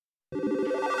Rose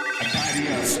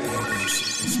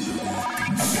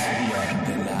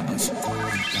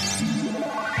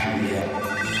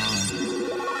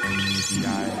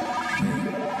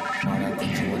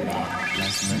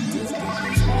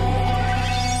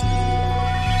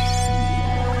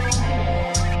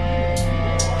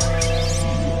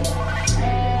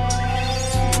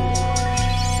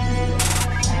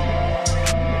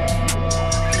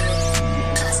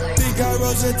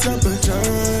temperature.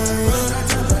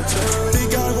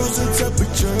 Think I rose the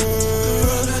temperature.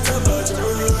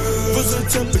 Rose the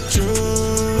temperature.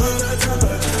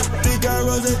 Think I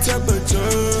rose the temperature.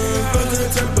 Rose the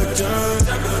temperature.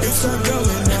 Yes, I'm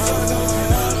going up.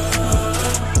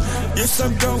 Yes,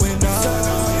 I'm going up.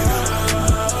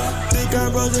 Think I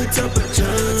rose the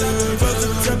temperature. Rose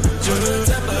the temperature.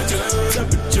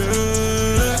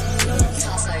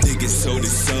 Niggas sold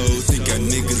his soul, think our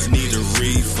niggas need a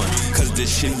refund. Cause the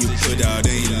shit you put out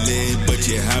ain't lit, but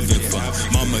you're having fun.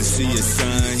 Mama see your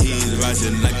son, he's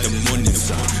rising like the morning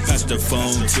sun. Pass the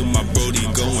phone to my brody,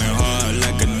 going hard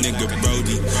like a nigga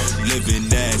Brody. Living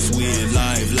that sweet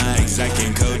life like Zach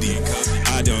and Cody.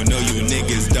 I don't know you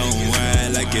niggas, don't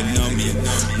act like you know me.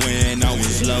 When I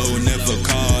was low, never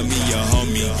called me a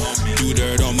homie. Do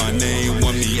dirt on my name,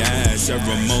 want me ass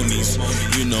ceremonies.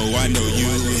 You know I know you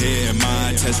hear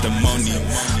my testimony.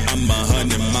 I'm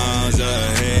 100 miles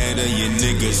ahead of you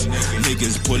niggas.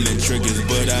 Niggas pulling triggers,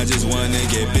 but I just wanna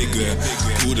get bigger.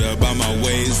 Pulled up on my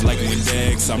waist like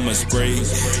Windex, I'ma spray.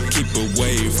 Keep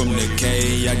away from the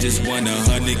K, I just want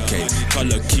 100K. Call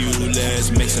a Q,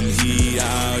 let's make some heat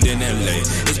out in LA.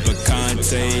 It's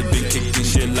Picante, been kicking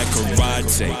shit like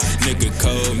karate. Nigga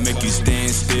code make you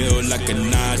stand still like a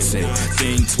Nazi.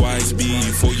 Think twice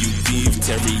before you beef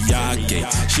teriyaki.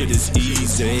 Shit is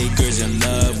easy, girls in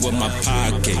love with my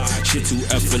pocket. Shit too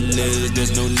effortless,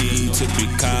 there's no need to be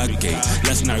cocky.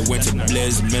 Last night went to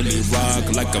Blizz, Millie Rock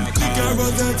like I'm cocky. Think I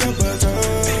rose the temperature.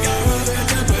 Think I rose the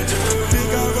temperature.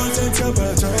 Think I rose the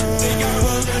temperature. Think I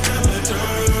rose the temperature.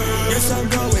 Yes, I'm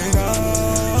going up.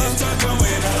 Yes, I'm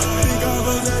going up. Think I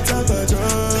rose the temperature.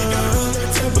 Think I rose the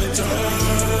temperature.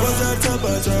 Rose the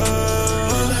temperature.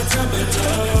 Rose the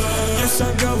temperature. Yes,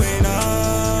 I'm going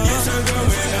up. Yes, I'm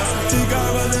going up. Think I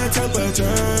rose the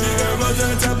temperature. Think I rose the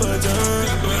temperature.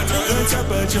 The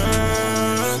temperature.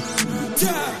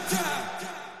 Yeah.